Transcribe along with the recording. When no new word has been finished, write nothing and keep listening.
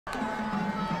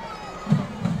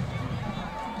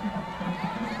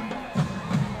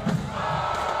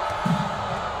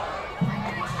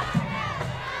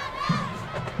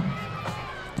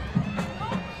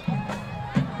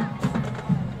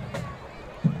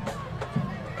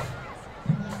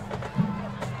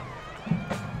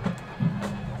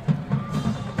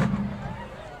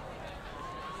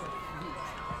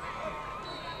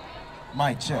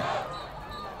Mic check.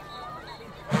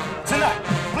 Tonight,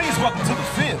 please welcome to the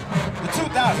field the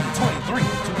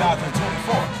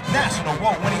 2023-2024 National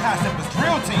Award-winning High Steppers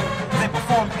Drill Team. They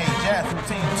perform a jazz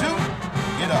routine to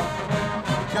Get Up.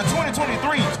 Your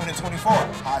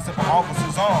 2023-2024 High Stepper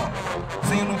officers are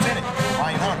Senior Lieutenant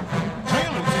Ryan Hunter,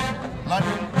 Junior Lieutenant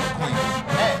London Queen,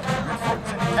 and your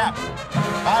representing Captain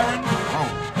Byron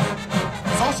Rose.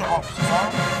 Social officers are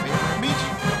Favorite Michi,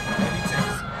 Eddie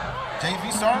Texas,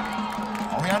 JV Star,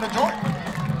 Oriana Jordan.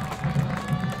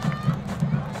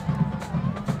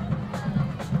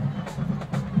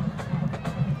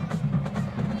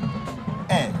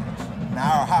 And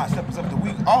now our High Steppers of the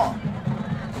Week are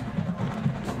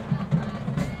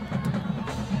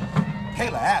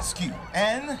Kayla Askew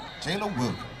and Jayla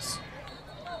Williams.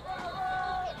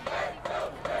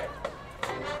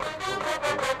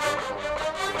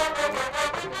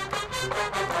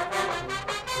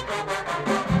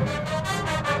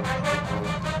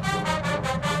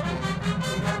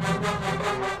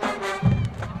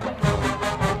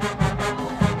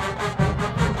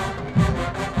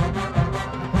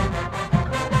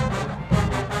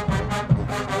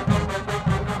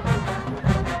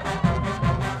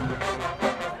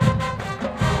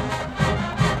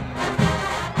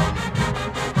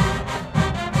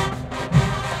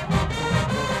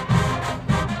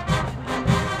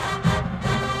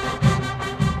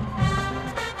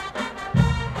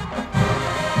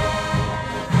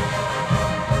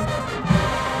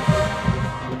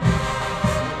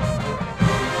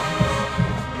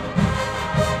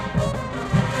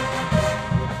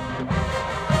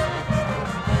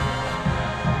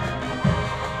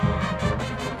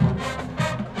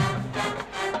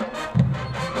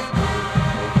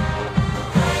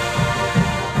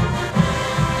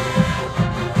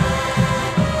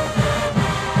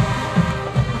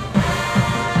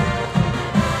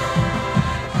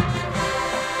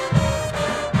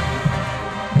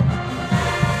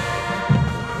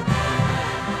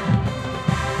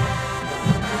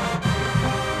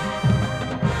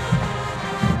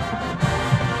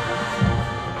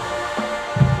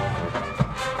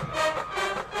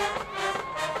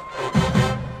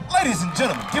 Ladies and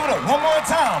gentlemen, give it up one more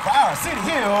time for our Cedar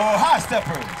Hill High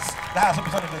Steppers. The High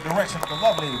Steppers under the direction of the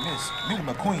lovely Miss Mita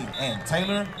McQueen and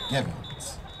Taylor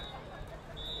Givens.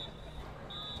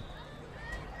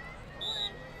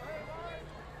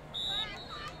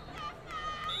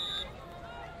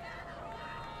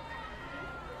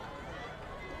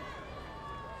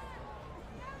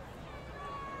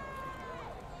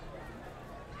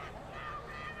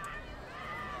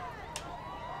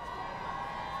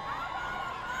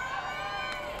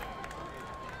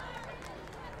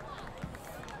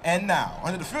 And now,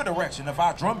 under the field direction of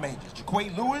our drum majors,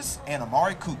 Jaquay Lewis and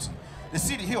Amari Kuti, the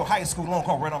Cedar Hill High School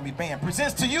Longhorn Red Army Band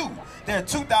presents to you their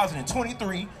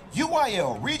 2023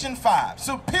 UIL Region 5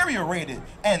 Superior Rated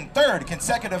and third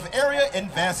consecutive area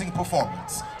advancing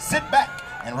performance. Sit back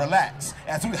and relax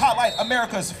as we highlight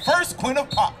America's first Queen of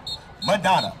Pop,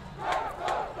 Madonna.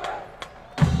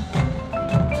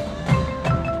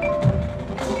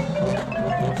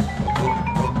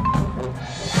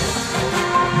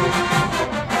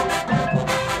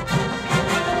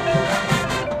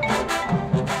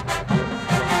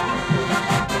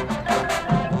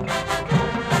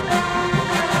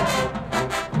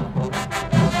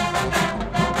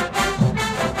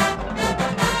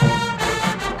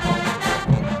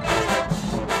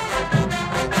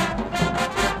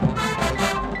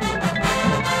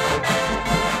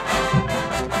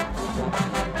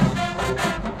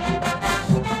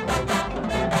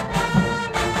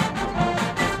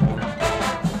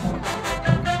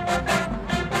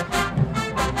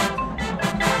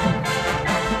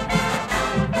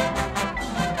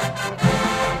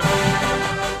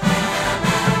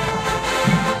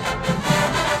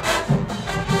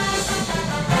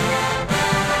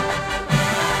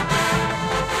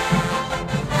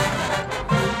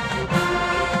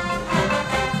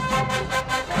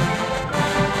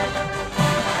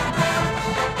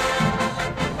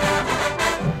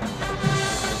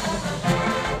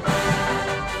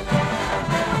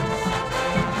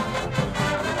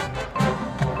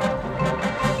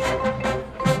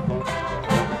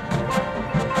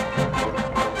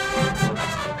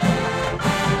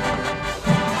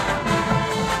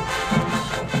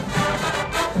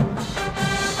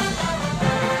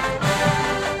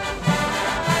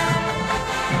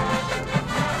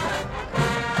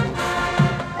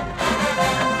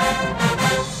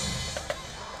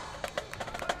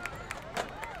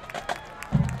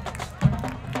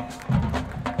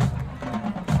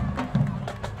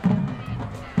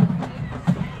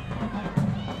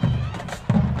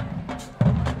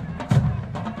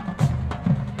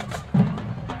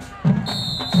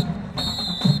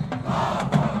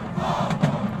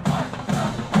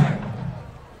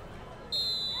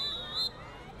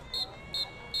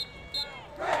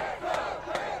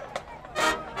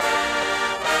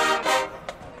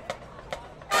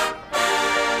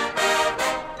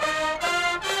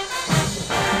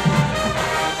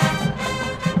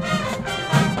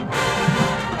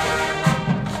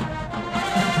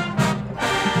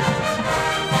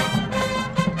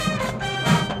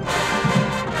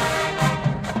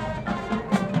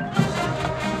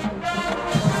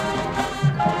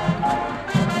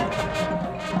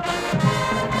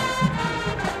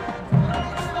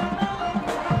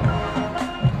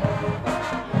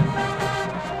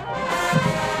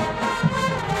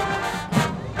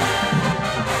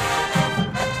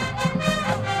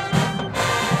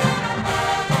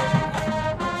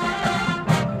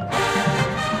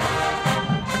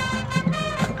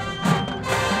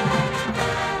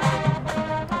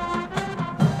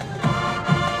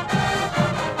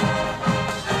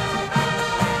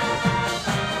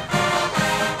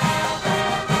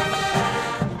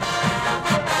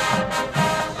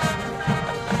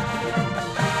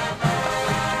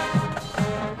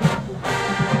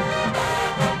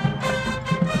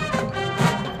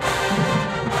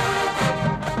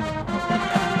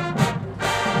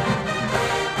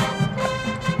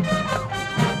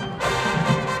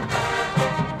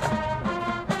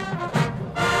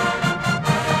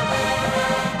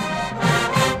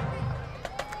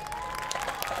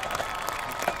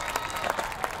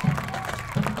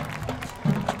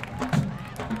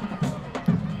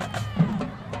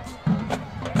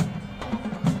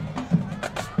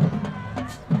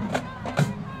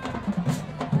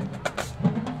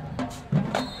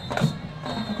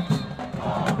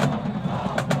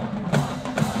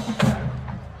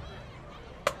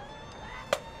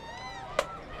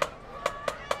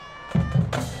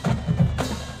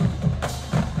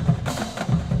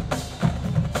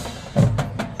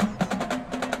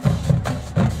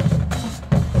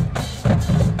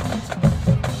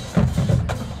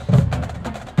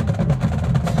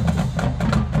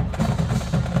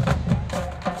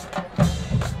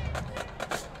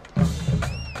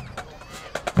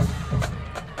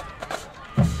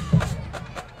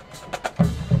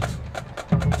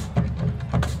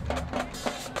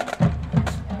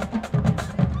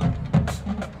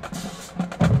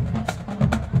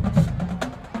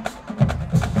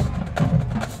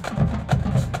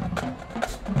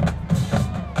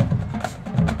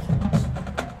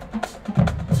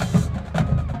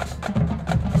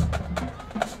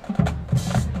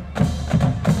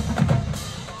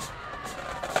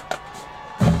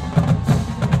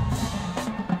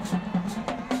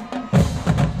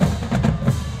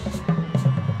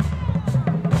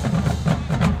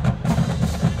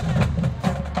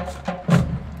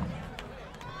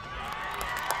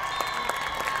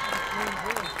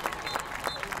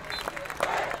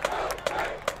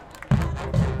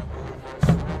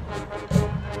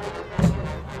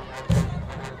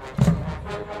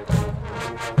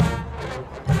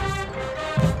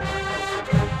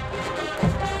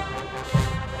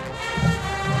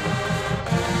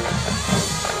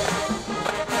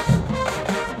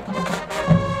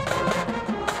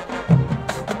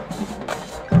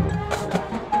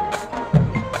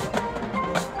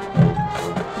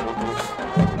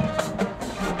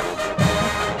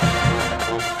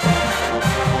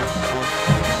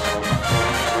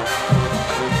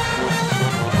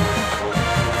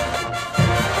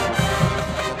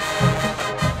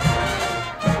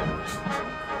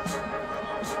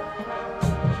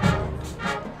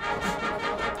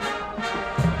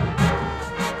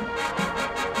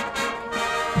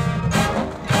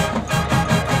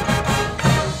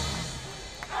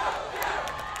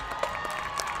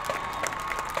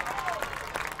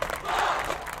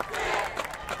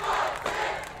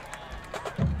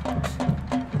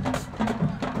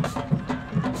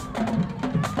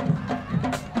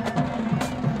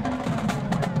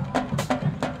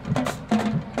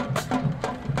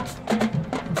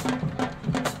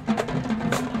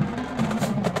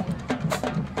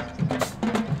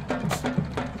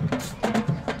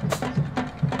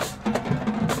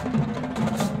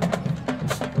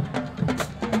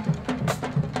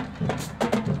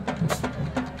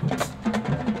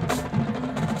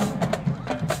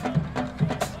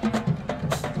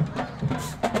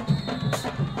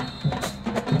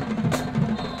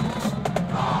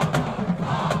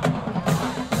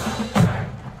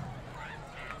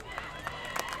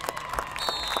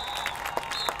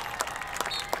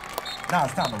 Now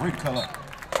it's time to recolor.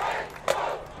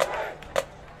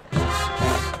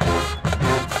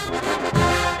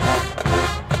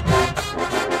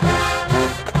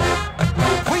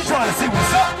 We trying to see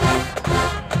what's up.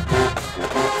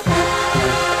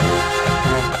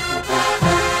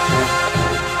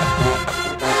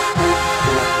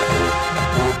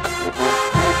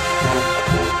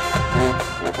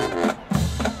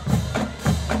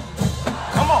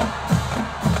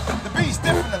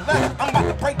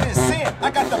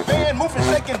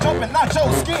 Jumping out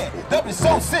your skin, that be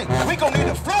so sick. We gon' need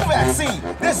a flu vaccine.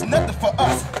 This is nothing for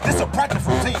us, this a practice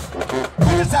routine.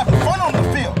 We just having fun on the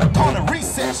field, calling a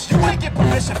recess. You ain't get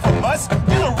permission from us,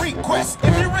 get a request.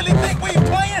 If you really think we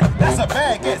playing, that's a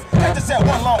bad guess. Catch us at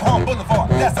 1 Longhorn Boulevard,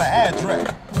 that's an address.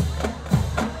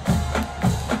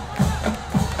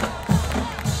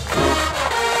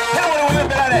 Hit him with a little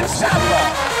bit of that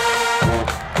chopper.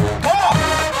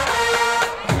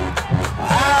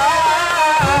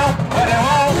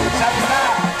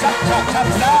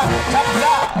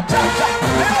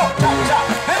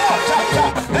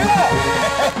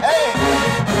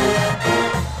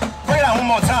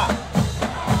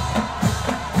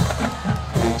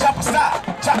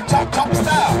 Chopper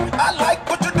style. I like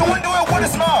what you're doing, do it with a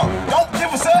smile. Don't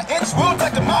give us an inch, we'll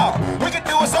take a mile. We can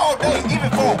do this all day, even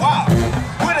for a while.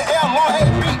 We're the L long head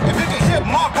beat. If you can hear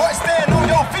my voice, stand on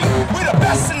your feet. We're the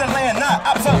best in the land, not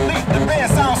obsolete. The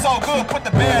band sounds so good, put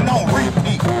the band